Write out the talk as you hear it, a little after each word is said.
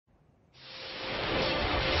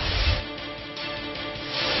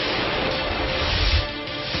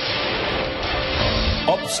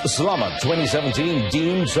Ops SELAMAT 2017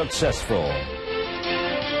 deemed successful.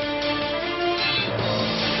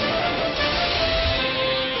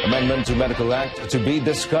 Amendment to Medical Act to be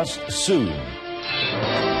discussed soon.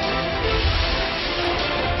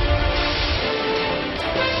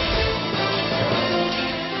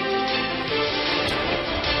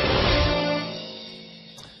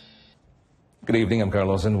 Good evening, I'm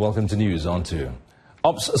Carlos and welcome to News on 2.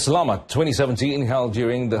 Ops SELAMAT 2017, held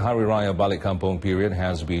during the Hari Raya Balik Kampung period,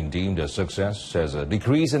 has been deemed a success as a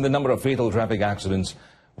decrease in the number of fatal traffic accidents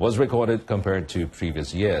was recorded compared to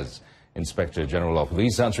previous years. Inspector General of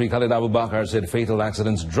Police Tan Sri Khalid Abu Bakar said fatal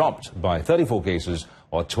accidents dropped by 34 cases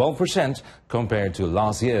or 12% compared to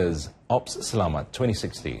last year's Ops SELAMAT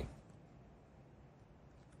 2016.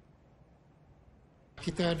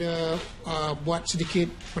 Kita ada buat sedikit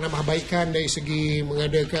penambahbaikan dari segi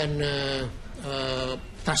mengadakan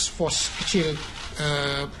task force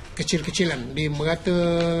kecil-kecilan di merata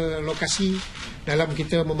lokasi dalam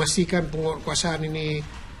kita memastikan penguatkuasaan ini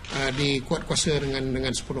dikuatkuasa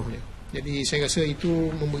dengan sepenuhnya. Jadi saya rasa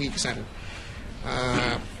itu memberi kesan.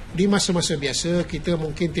 Di masa-masa biasa kita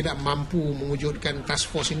mungkin tidak mampu mewujudkan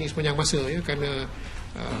task force ini sepanjang masa ya, kerana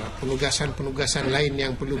penugasan-penugasan lain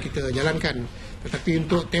yang perlu kita jalankan. Tetapi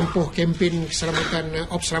untuk tempoh kempen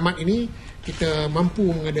keselamatan Ops SELAMAT ini kita mampu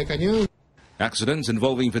mengadakannya. Accidents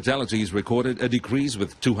involving fatalities recorded a decrease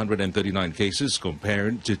with 239 cases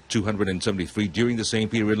compared to 273 during the same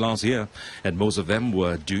period last year, and most of them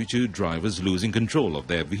were due to drivers losing control of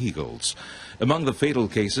their vehicles. Among the fatal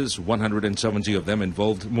cases, 170 of them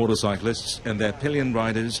involved motorcyclists and their pillion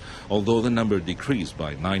riders, although the number decreased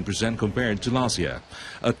by 9% compared to last year.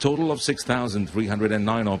 A total of 6,309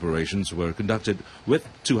 operations were conducted, with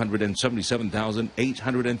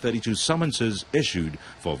 277,832 summonses issued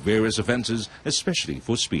for various offences, especially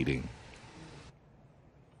for speeding.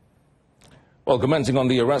 Well, commenting on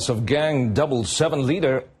the arrest of Gang 777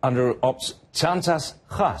 leader under Ops Chantas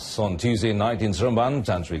Khas on Tuesday night in Seremban,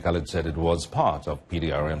 Tan Sri Khalid said it was part of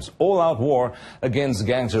PDRM's all-out war against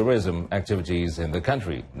gang terrorism activities in the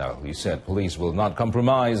country. Now, he said police will not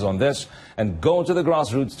compromise on this and go to the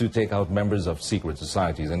grassroots to take out members of secret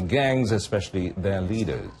societies and gangs, especially their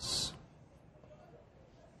leaders.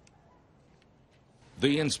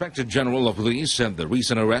 The Inspector General of Police said the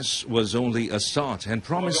recent arrest was only a start and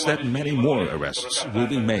promised that many more arrests will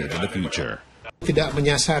be made in the future. Tidak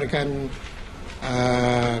menyasarkan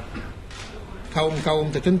kaum-kaum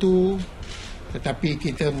tertentu, tetapi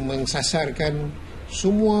kita mensasarkan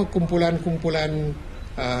semua kumpulan-kumpulan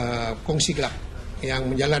kongsi gelap yang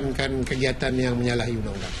menjalankan kegiatan yang menyalahi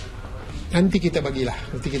undang-undang. Nanti kita bagi,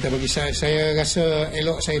 saya rasa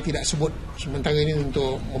elok saya tidak sebut sementara ini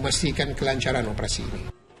untuk memastikan kelancaran operasi ini.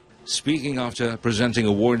 Speaking after presenting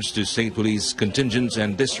awards to state police contingents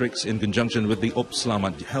and districts in conjunction with the Ops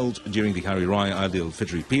SELAMAT held during the Hari Raya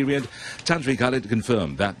Aidilfitri period, Tan Sri Khalid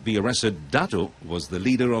confirmed that the arrested Dato was the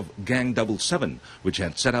leader of Gang 777, which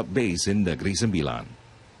had set up base in Negeri Sembilan.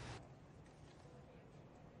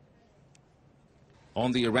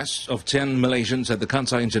 On the arrest of 10 Malaysians at the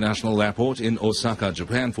Kansai International Airport in Osaka,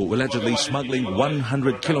 Japan, for allegedly smuggling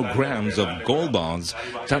 100 kilograms of gold bars,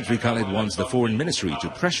 Tan Sri Khalid wants the Foreign Ministry to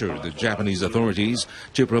pressure the Japanese authorities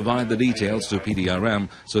to provide the details to PDRM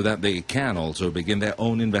so that they can also begin their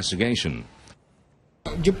own investigation.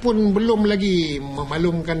 Jepun belum lagi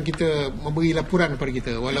memaklumkan kita, memberi laporan kepada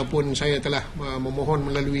kita, walaupun saya telah memohon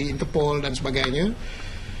melalui Interpol dan sebagainya.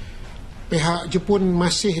 Pihak Jepun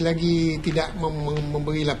masih lagi tidak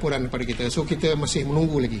memberi laporan kepada kita, so kita masih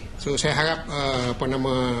menunggu lagi. So saya harap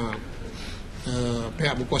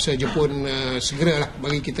pihak berkuasa Jepun segeralah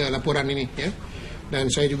bagi kita laporan ini ya. Dan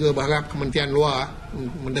saya juga berharap Kementerian Luar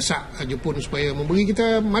mendesak Jepun supaya memberi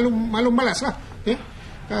kita maklum balaslah ya.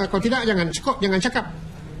 Kalau tidak jangan cakap.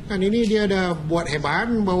 Dan ini dia ada buat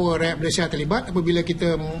hebahan bahawa rakyat Malaysia terlibat, apabila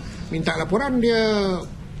kita minta laporan dia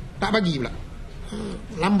tak bagi pula.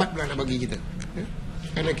 Lambat pula nak bagi kita.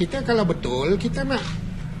 Karena kita kalau betul kita nak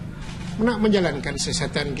menjalankan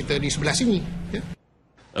siasatan kita di sebelah sini.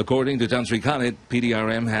 According to Tan Sri Khalid,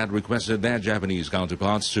 PDRM had requested their Japanese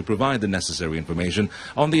counterparts to provide the necessary information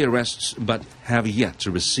on the arrests, but have yet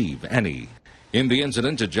to receive any. In the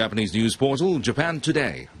incident, a Japanese news portal, Japan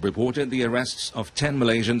Today, reported the arrests of 10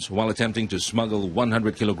 Malaysians while attempting to smuggle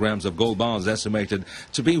 100 kilograms of gold bars estimated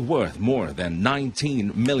to be worth more than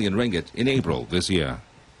 19 million ringgit in April this year.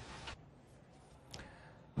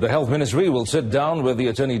 The Health Ministry will sit down with the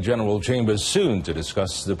Attorney General Chambers soon to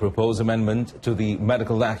discuss the proposed amendment to the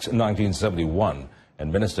Medical Act 1971. And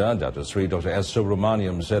Minister Dr. Sri Dr. S.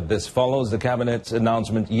 Subramaniam said this follows the Cabinet's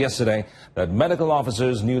announcement yesterday that medical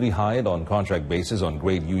officers newly hired on contract basis on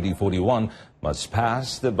grade UD 41 must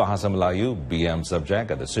pass the Bahasa Melayu BM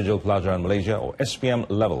subject at the Sijil Pelajaran Malaysia or SPM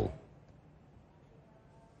level.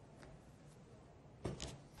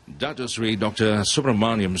 Dato Sri Dr.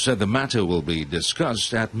 Subramaniam said the matter will be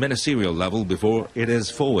discussed at ministerial level before it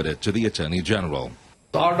is forwarded to the Attorney General.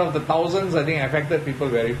 Out of the thousands, I think affected people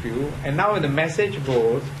very few. And now when the message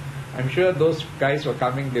goes, I'm sure those guys who are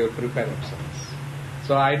coming, they will prepare themselves.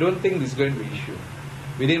 So I don't think this is going to be an issue.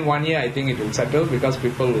 Within 1 year, I think it will settle because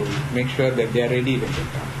people will make sure that they are ready when they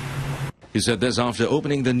come. He said this after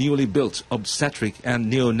opening the newly built obstetric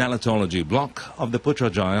and neonatology block of the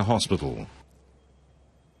Putrajaya Hospital.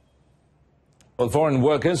 Well, foreign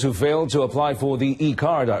workers who failed to apply for the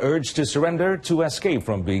e-card are urged to surrender to escape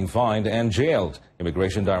from being fined and jailed.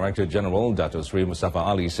 Immigration Director General Dato Sri Mustafa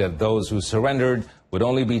Ali said those who surrendered would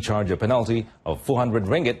only be charged a penalty of 400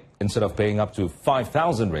 ringgit instead of paying up to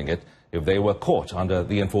 5,000 ringgit if they were caught under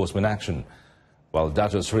the enforcement action. While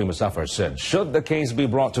Dato Sri Mustafa said should the case be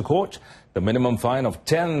brought to court, the minimum fine of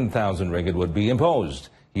 10,000 ringgit would be imposed.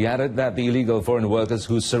 He added that the illegal foreign workers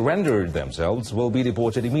who surrendered themselves will be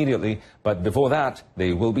deported immediately, but before that,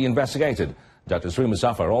 they will be investigated. Dr. Sri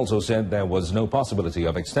Mustafa also said there was no possibility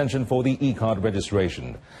of extension for the e-card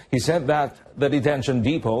registration. He said that the detention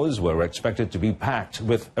depots were expected to be packed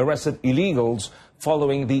with arrested illegals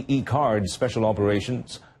following the e-card special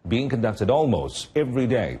operations being conducted almost every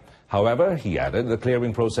day. However, he added the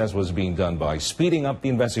clearing process was being done by speeding up the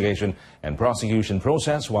investigation and prosecution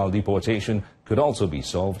process, while deportation could also be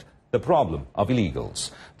solved the problem of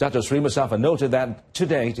illegals. Dr. Sri Mustafa noted that to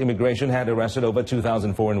date, immigration had arrested over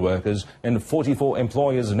 2,000 foreign workers and 44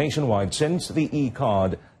 employers nationwide since the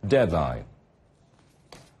e-card deadline.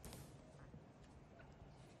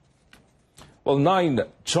 Well, 9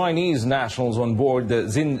 Chinese nationals on board the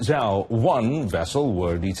Xinjiao 1 vessel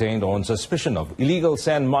were detained on suspicion of illegal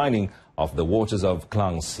sand mining off the waters of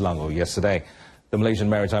Klang, Selangor yesterday. The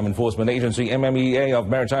Malaysian Maritime Enforcement Agency, MMEA of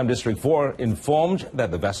Maritime District 4, informed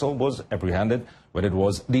that the vessel was apprehended when it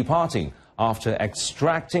was departing after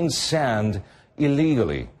extracting sand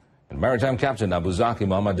illegally. And Maritime Captain Abu Zaki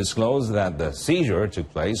Muhammad disclosed that the seizure took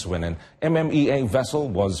place when an MMEA vessel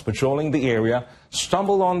was patrolling the area,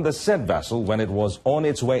 stumbled on the said vessel when it was on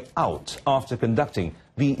its way out after conducting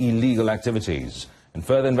the illegal activities. And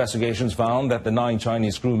further investigations found that the 9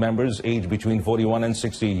 Chinese crew members aged between 41 and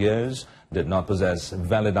 60 years did not possess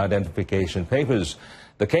valid identification papers.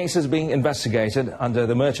 The case is being investigated under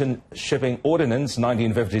the Merchant Shipping Ordinance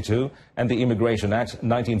 1952 and the Immigration Act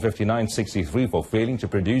 1959-63 for failing to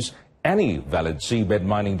produce any valid seabed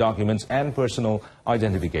mining documents and personal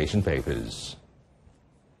identification papers.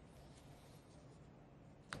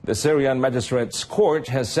 The Syrian Magistrates Court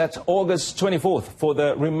has set August 24th for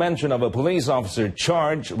the remention of a police officer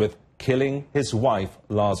charged with killing his wife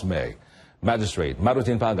last May. Magistrate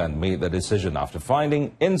Marutin Pagan made the decision after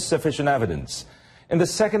finding insufficient evidence. In the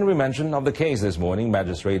second remention of the case this morning,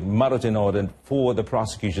 Magistrate Marutin ordered for the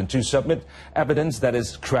prosecution to submit evidence that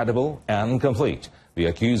is credible and complete. The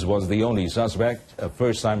accused was the only suspect, a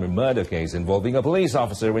first-time murder case involving a police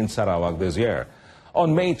officer in Sarawak this year.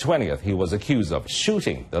 On May 20th, he was accused of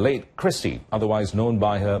shooting the late Christy, otherwise known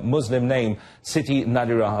by her Muslim name, Siti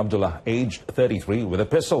Nadira Abdullah, aged 33, with a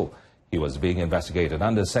pistol. He was being investigated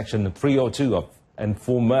under Section 302 and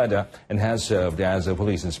for murder and has served as a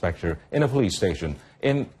police inspector in a police station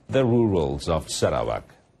in the rurals of Sarawak.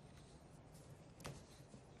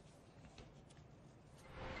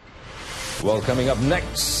 Well, coming up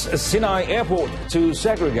next, Sinai Airport to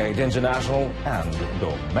segregate international and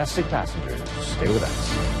domestic passengers. Stay with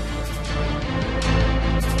us.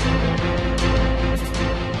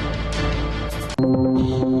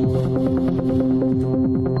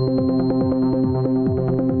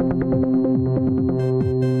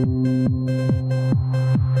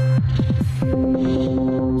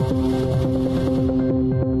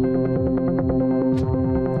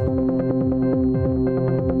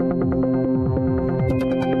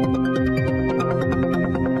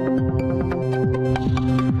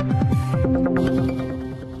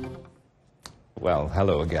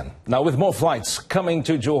 Hello again. Now, with more flights coming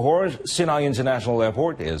to Johor, Sinai International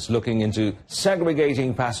Airport is looking into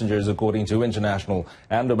segregating passengers according to international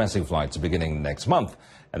and domestic flights beginning next month.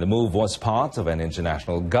 And the move was part of an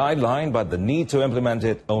international guideline, but the need to implement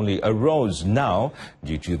it only arose now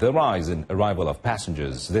due to the rise in arrival of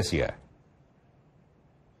passengers this year.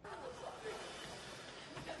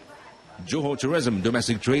 Johor Tourism,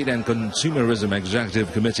 Domestic Trade and Consumerism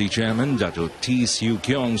Executive Committee Chairman Dato T. Siu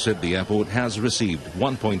Kiong said the airport has received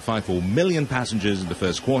 1.54 million passengers in the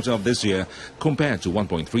first quarter of this year compared to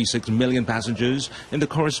 1.36 million passengers in the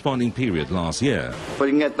corresponding period last year.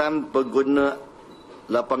 Peringatan pengguna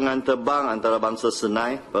lapangan terbang antarabangsa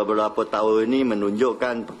Senai beberapa tahun ini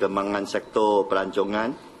menunjukkan perkembangan sektor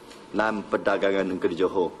pelancongan dan perdagangan negeri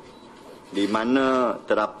Johor, di mana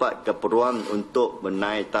terdapat keperluan untuk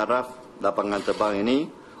menaik taraf lapangan terbang ini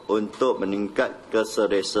untuk meningkat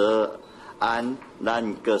keselesaan dan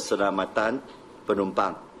keselamatan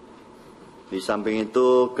penumpang. Di samping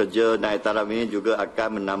itu, kerja naik taraf ini juga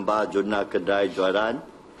akan menambah zona kedai jualan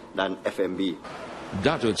dan F&B.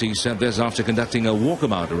 Dato' T said this after conducting a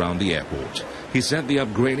walkabout around the airport. He said the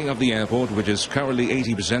upgrading of the airport, which is currently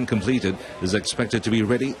 80% completed, is expected to be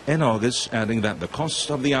ready in August, adding that the cost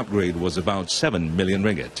of the upgrade was about 7 million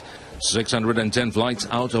ringgit. 610 flights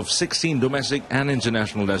out of 16 domestic and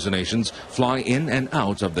international destinations fly in and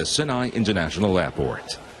out of the Sinai International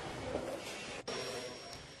Airport.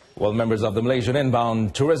 Well, members of the Malaysian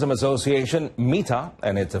Inbound Tourism Association, MITA,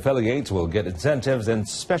 and its affiliates will get incentives and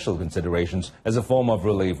special considerations as a form of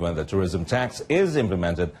relief when the tourism tax is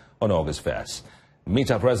implemented on August 1st.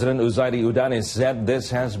 MITA President Uzaidi Udanis said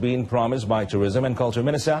this has been promised by Tourism and Culture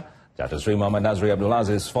Minister Dato' Sri Muhammad Nazri Abdul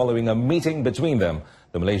Aziz following a meeting between them,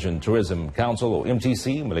 the Malaysian Tourism Council or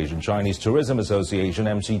MTC, Malaysian Chinese Tourism Association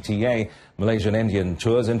MCTA, Malaysian Indian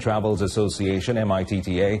Tours and Travels Association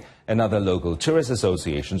MITTA, and other local tourist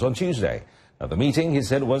associations on Tuesday. Now, the meeting, he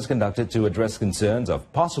said, was conducted to address concerns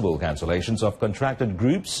of possible cancellations of contracted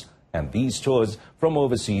groups and these tours from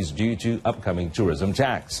overseas due to upcoming tourism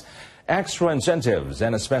tax. Extra incentives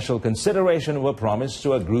and a special consideration were promised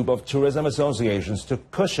to a group of tourism associations to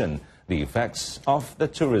cushion the effects of the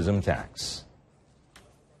tourism tax.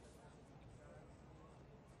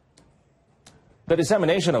 The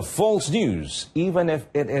dissemination of false news, even if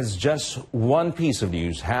it is just one piece of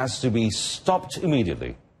news, has to be stopped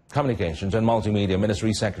immediately. Communications and Multimedia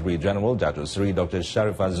Ministry Secretary General Dato' Sri Dr.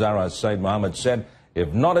 Sharifah Zahra Said Mohammed said,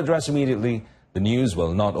 if not addressed immediately, the news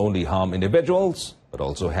will not only harm individuals, but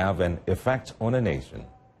also have an effect on a nation.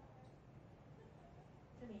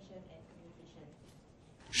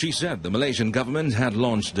 She said the Malaysian government had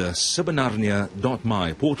launched the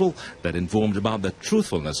Sebenarnya.my portal that informed about the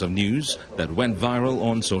truthfulness of news that went viral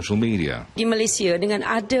on social media. Di Malaysia dengan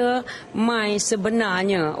ada my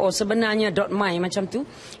sebenarnya atau sebenarnya.my macam tu,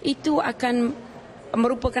 itu akan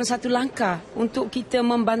merupakan satu langkah untuk kita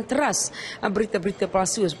membanteras berita-berita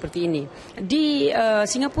palsu seperti ini. Di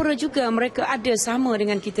Singapura juga mereka ada sama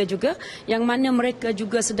dengan kita juga, yang mana mereka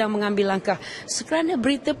juga sedang mengambil langkah. Kerana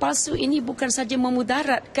berita palsu ini bukan saja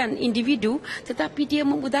memudaratkan individu, tetapi dia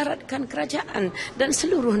memudaratkan kerajaan dan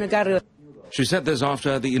seluruh negara. She said this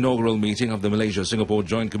after the inaugural meeting of the Malaysia-Singapore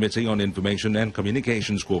Joint Committee on Information and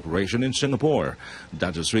Communications Cooperation in Singapore.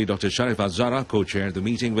 Dato' Sri Dr. Sharifah Zahra co-chaired the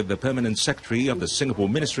meeting with the Permanent Secretary of the Singapore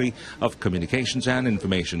Ministry of Communications and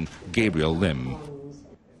Information, Gabriel Lim.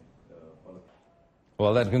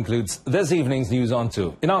 Well, that concludes this evening's News on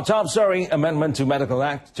 2. In our top story, Amendment to Medical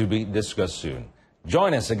Act to be discussed soon.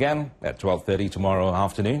 Join us again at 12:30 tomorrow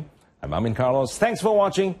afternoon. I'm Amin Carlos. Thanks for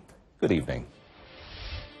watching. Good evening.